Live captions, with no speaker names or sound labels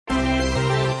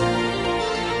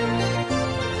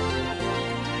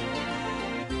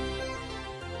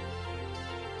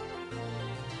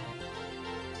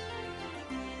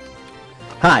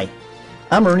Hi,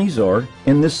 I'm Ernie Zor,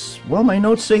 and my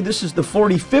notes say this is the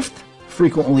 45th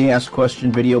frequently asked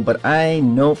question video, but I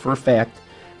know for a fact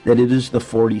that it is the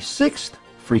 46th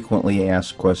frequently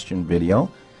asked question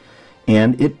video,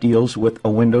 and it deals with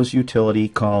a Windows utility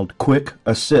called Quick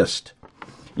Assist.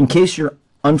 In case you're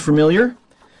unfamiliar,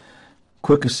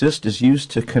 Quick Assist is used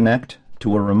to connect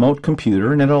to a remote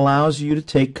computer, and it allows you to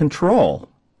take control.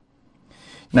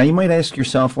 Now you might ask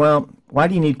yourself, well, why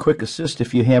do you need Quick Assist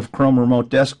if you have Chrome Remote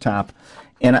Desktop?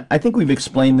 And I think we've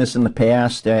explained this in the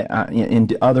past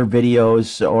in other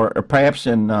videos, or perhaps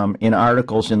in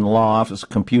articles in the law office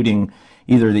computing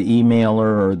either the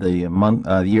emailer or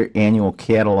the annual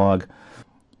catalog.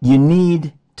 You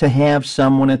need to have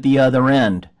someone at the other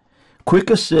end. Quick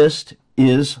Assist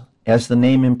is, as the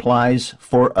name implies,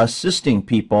 for assisting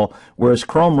people, whereas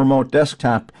Chrome Remote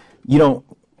Desktop, you don't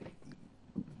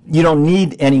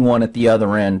need anyone at the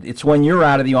other end. It's when you're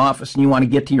out of the office and you want to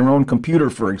get to your own computer,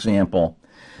 for example.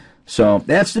 So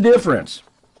that's the difference.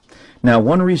 Now,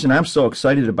 one reason I'm so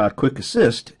excited about Quick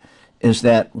Assist is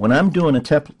that when I'm doing a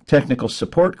technical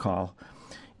support call,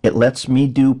 it lets me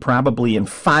do probably in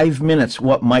 5 minutes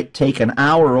what might take an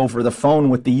hour over the phone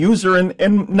with the user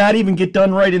and not even get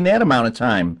done right in that amount of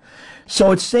time.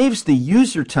 So it saves the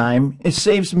user time. It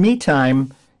saves me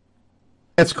time.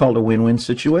 That's called a win-win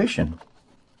situation.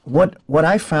 What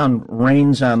I found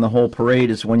reigns on the whole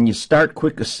parade is when you start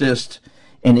Quick Assist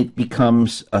and it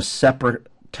becomes a separate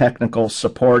technical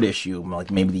support issue,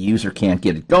 like maybe the user can't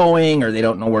get it going or they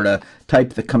don't know where to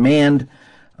type the command.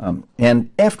 And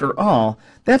after all,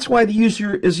 that's why the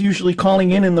user is usually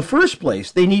calling in the first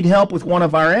place. They need help with one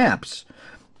of our apps.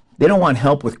 They don't want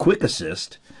help with Quick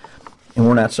Assist, and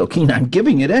we're not so keen on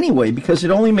giving it anyway because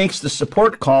it only makes the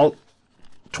support call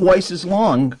twice as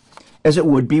long as it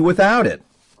would be without it.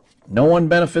 No one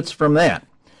benefits from that.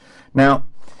 Now,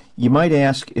 you might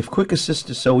ask, if Quick Assist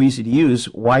is so easy to use,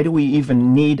 why do we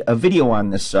even need a video on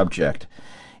this subject?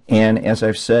 And as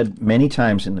I've said many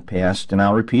times in the past, and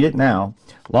I'll repeat it now,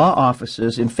 law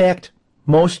offices, in fact,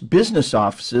 most business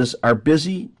offices, are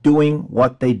busy doing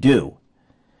what they do.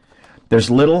 There's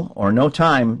little or no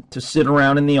time to sit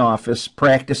around in the office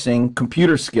practicing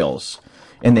computer skills,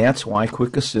 and that's why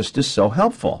Quick Assist is so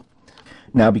helpful.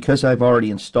 Now, because I've already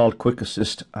installed Quick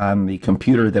Assist on the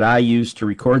computer that I use to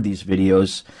record these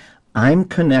videos, I'm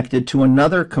connected to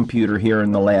another computer here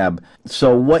in the lab.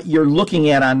 So what you're looking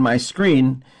at on my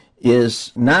screen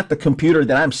is not the computer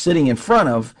that I'm sitting in front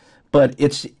of, but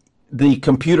it's the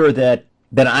computer that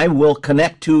I will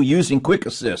connect to using Quick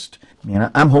Assist.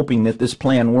 And I'm hoping that this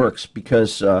plan works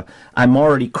because I'm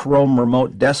already Chrome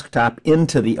Remote Desktop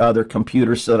into the other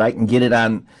computer so that I can get it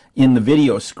in the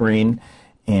video screen.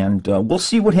 And we'll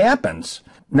see what happens.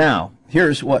 Now,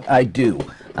 here's what I do.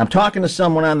 I'm talking to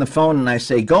someone on the phone, and I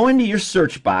say, go into your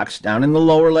search box down in the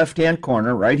lower left-hand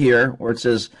corner, right here, where it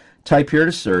says type here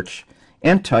to search,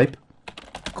 and type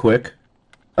Quick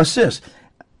Assist.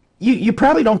 You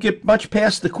probably don't get much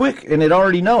past the quick, and it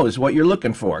already knows what you're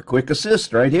looking for. Quick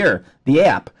Assist right here, the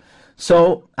app.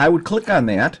 So I would click on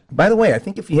that. By the way, I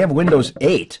think if you have Windows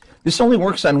 8, this only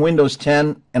works on Windows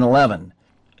 10 and 11.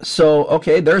 So,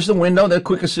 okay, there's the window, the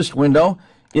Quick Assist window.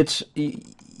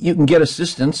 You can get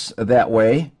assistance that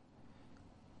way.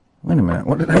 Wait a minute,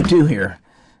 what did I do here?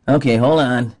 Okay, hold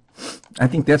on. I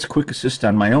think that's Quick Assist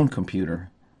on my own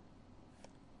computer.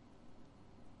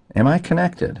 Am I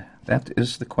connected? That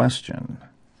is the question.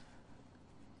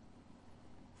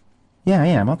 Yeah, I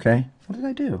am, okay. What did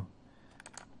I do?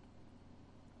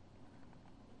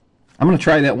 I'm going to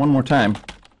try that one more time.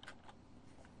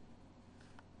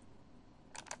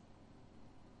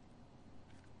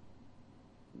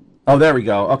 Oh, there we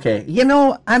go. Okay. You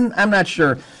know, I'm not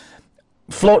sure.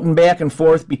 Floating back and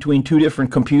forth between two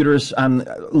different computers,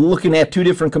 looking at two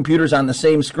different computers on the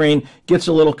same screen gets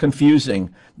a little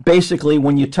confusing. Basically,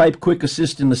 when you type Quick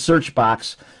Assist in the search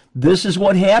box, this is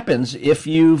what happens if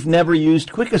you've never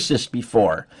used Quick Assist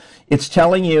before. It's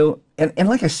telling you, and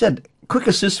like I said, Quick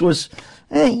Assist was,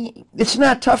 it's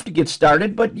not tough to get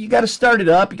started, but you got to start it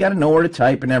up. You got to know where to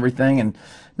type and everything, and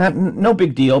no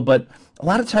big deal, but a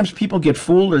lot of times people get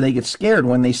fooled or they get scared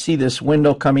when they see this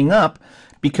window coming up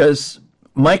because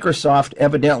Microsoft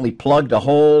evidently plugged a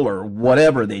hole or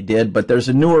whatever they did, but there's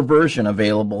a newer version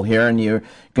available here, and you're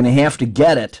going to have to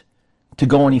get it to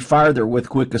go any farther with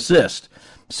Quick Assist.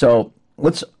 So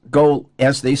let's go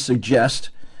as they suggest.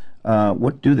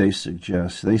 What do they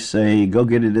suggest? They say go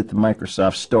get it at the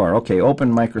Microsoft Store. Okay,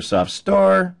 open Microsoft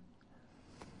Store.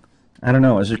 I don't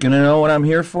know. Is it going to know what I'm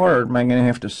here for, or am I going to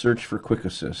have to search for Quick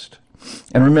Assist?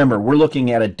 And remember, we're looking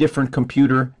at a different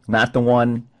computer, not the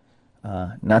one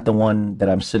that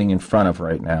I'm sitting in front of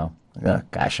right now.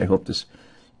 Gosh, I hope this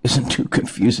isn't too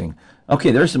confusing.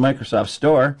 Okay, there's the Microsoft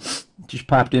Store. Just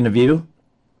popped into view.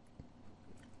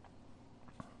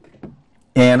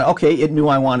 And okay, it knew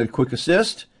I wanted Quick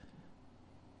Assist.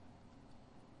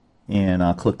 And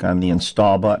I'll click on the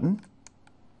install button.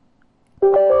 Do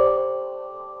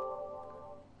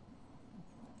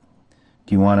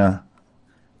you want to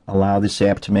allow this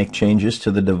app to make changes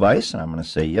to the device? And I'm going to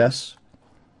say yes.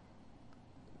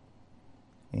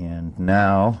 And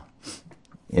now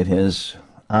it has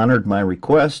honored my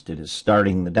request. It is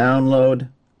starting the download.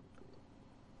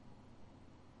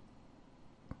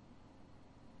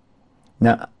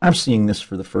 Now, I'm seeing this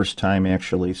for the first time,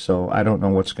 actually, so I don't know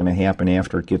what's going to happen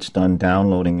after it gets done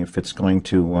downloading, if it's going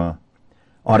to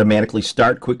automatically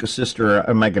start Quick Assist, or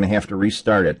am I going to have to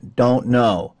restart it? Don't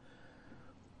know.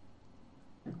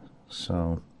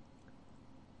 So,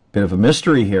 bit of a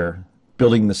mystery here,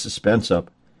 building the suspense up.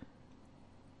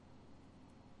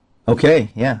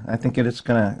 Okay, yeah, I think it's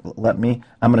going to let me.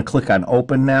 I'm going to click on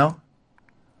Open now.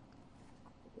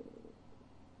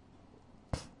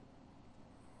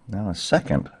 Now a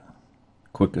second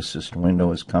Quick Assist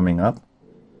window is coming up.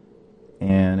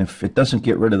 And if it doesn't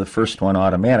get rid of the first one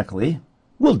automatically,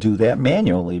 we'll do that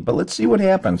manually. But let's see what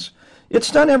happens. It's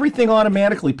done everything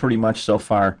automatically pretty much so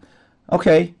far.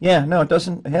 Okay, yeah, no, it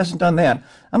hasn't done that.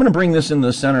 I'm going to bring this into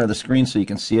the center of the screen so you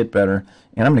can see it better.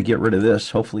 And I'm going to get rid of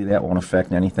this. Hopefully that won't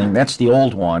affect anything. That's the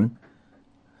old one.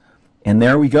 And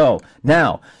there we go.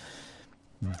 Now,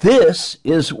 this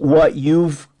is what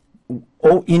you've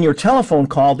in your telephone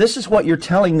call, this is what you're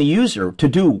telling the user to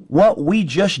do, what we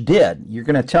just did. You're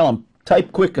going to tell them,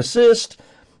 type Quick Assist,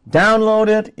 download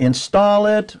it, install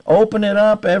it, open it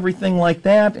up, everything like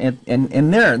that,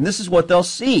 and there. And this is what they'll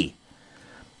see.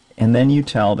 And then you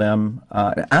tell them,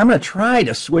 I'm going to try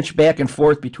to switch back and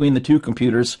forth between the two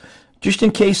computers. Just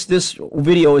in case this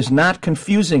video is not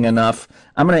confusing enough,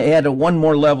 I'm going to add one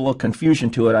more level of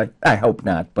confusion to it. I hope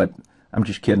not, but I'm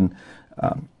just kidding.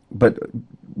 But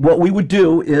what we would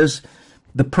do is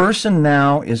the person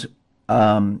now is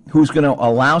who's going to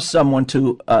allow someone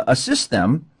to assist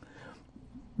them,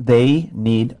 they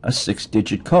need a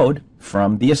 6-digit code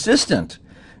from the assistant.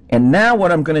 And now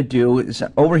what I'm going to do is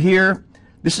over here,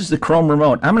 this is the Chrome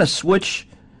remote. I'm going to switch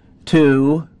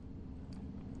to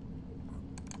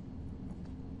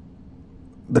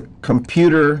the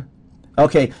computer.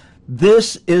 Okay,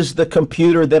 this is the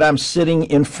computer that I'm sitting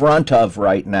in front of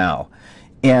right now.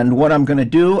 And what I'm going to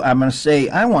do, I'm going to say,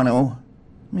 let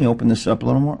me open this up a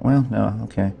little more. Well, no,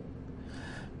 okay.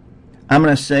 I'm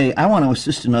going to say, I want to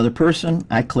assist another person.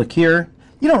 I click here.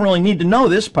 You don't really need to know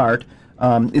this part.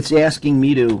 It's asking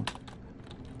me to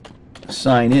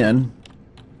sign in.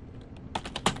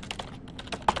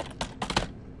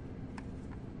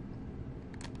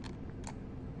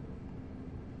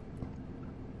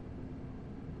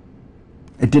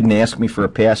 It didn't ask me for a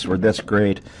password. That's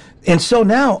great. And so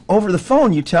now, over the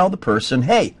phone, you tell the person,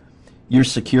 hey, your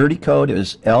security code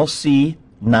is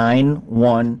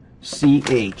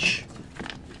LC91CH.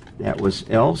 That was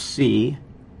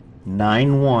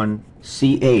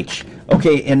LC91CH.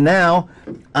 Okay, and now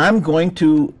I'm going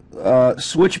to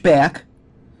switch back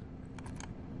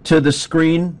to the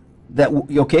screen that,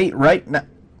 okay, right now.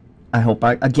 I hope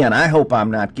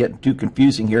I'm not getting too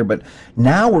confusing here, but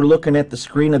now we're looking at the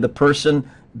screen of the person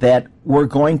that we're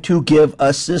going to give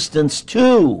assistance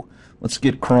to. Let's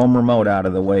get Chrome remote out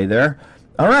of the way there.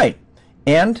 All right,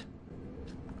 and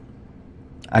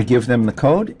I give them the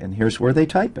code, and here's where they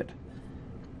type it.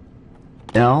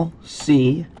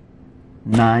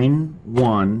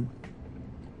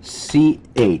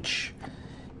 LC91CH.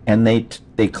 And they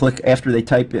click, after they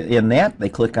type in that, they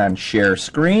click on Share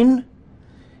Screen.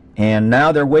 And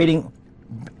now they're waiting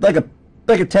like a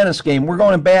tennis game. We're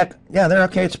going back. Yeah, they're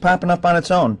okay. It's popping up on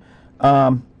its own.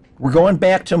 We're going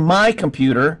back to my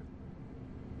computer.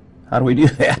 How do we do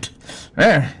that?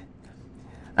 I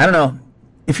don't know.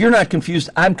 If you're not confused,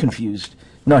 I'm confused.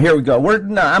 No, here we go.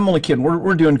 No, I'm only kidding.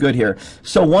 We're doing good here.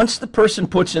 So once the person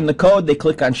puts in the code, they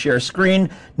click on Share Screen.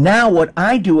 Now what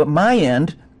I do at my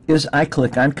end is I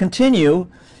click on Continue.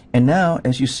 And now,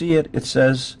 as you see it, it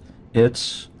says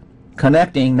it's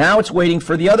connecting. Now it's waiting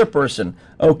for the other person.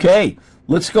 Okay,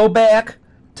 let's go back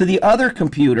to the other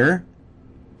computer.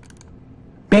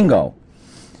 Bingo.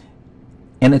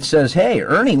 And it says, hey,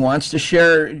 Ernie wants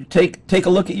to take a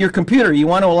look at your computer. You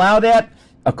want to allow that?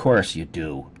 Of course you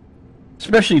do.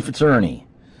 Especially if it's Ernie.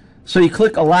 So you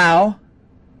click Allow,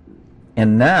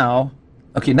 and now,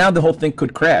 okay, now the whole thing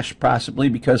could crash, possibly,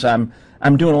 because I'm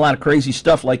doing a lot of crazy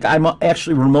stuff. Like I'm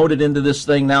actually remoted into this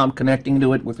thing. Now I'm connecting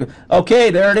to it with.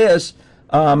 Okay, there it is.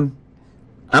 I'm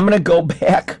going to go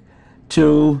back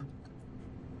to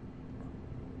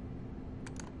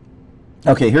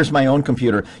Okay, here's my own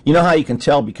computer. You know how you can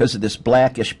tell because of this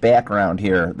blackish background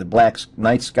here, the black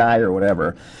night sky or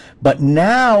whatever. But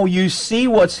now you see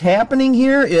what's happening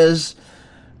here is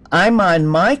I'm on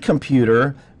my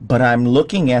computer, but I'm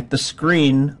looking at the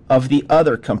screen of the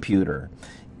other computer.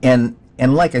 And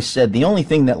like I said, the only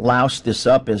thing that loused this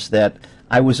up is that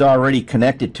I was already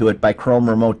connected to it by Chrome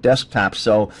Remote Desktop.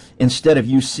 So instead of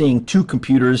you seeing two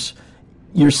computers,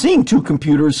 you're seeing two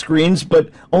computer screens, but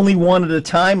only one at a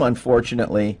time,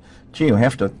 unfortunately. Gee, you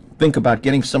have to think about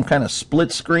getting some kind of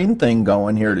split screen thing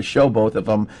going here to show both of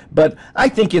them. But I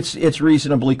think it's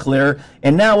reasonably clear.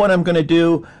 And now what I'm going to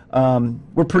do,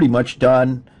 we're pretty much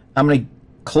done. I'm going to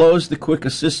close the Quick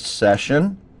Assist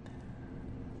session.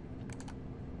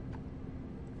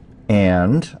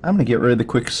 And I'm going to get rid of the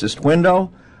Quick Assist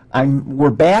window. We're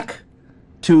back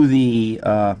to the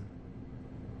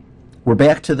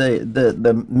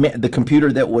the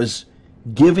computer that was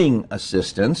giving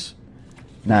assistance,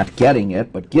 not getting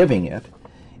it, but giving it,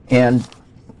 and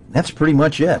that's pretty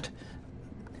much it.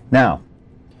 Now,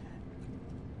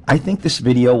 I think this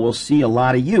video will see a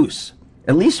lot of use,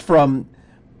 at least from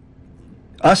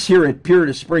us here at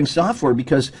Puritas Spring Software,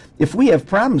 because if we have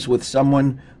problems with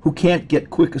someone who can't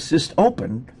get Quick Assist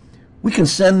open, we can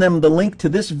send them the link to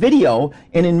this video,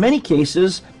 and in many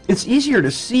cases, it's easier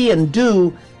to see and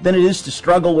do than it is to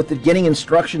struggle with getting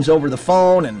instructions over the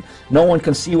phone, and no one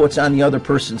can see what's on the other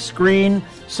person's screen.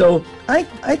 So I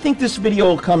think this video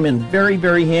will come in very,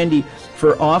 very handy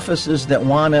for offices that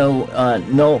want to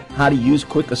know how to use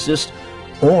Quick Assist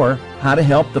or how to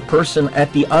help the person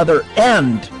at the other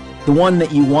end, the one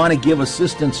that you want to give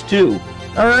assistance to.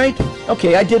 All right?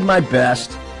 Okay, I did my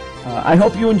best. I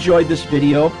hope you enjoyed this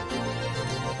video.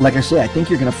 Like I say, I think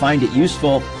you're going to find it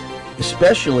useful,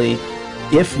 especially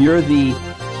if you're the,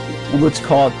 let's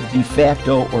call it the de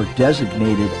facto or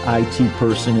designated IT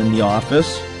person in the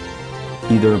office,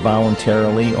 either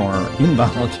voluntarily or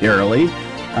involuntarily.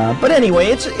 But anyway,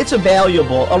 it's a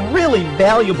really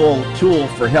valuable tool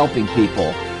for helping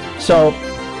people. So,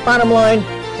 bottom line,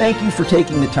 thank you for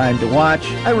taking the time to watch.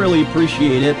 I really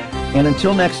appreciate it. And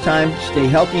until next time, stay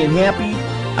healthy and happy.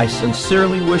 I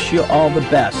sincerely wish you all the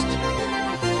best.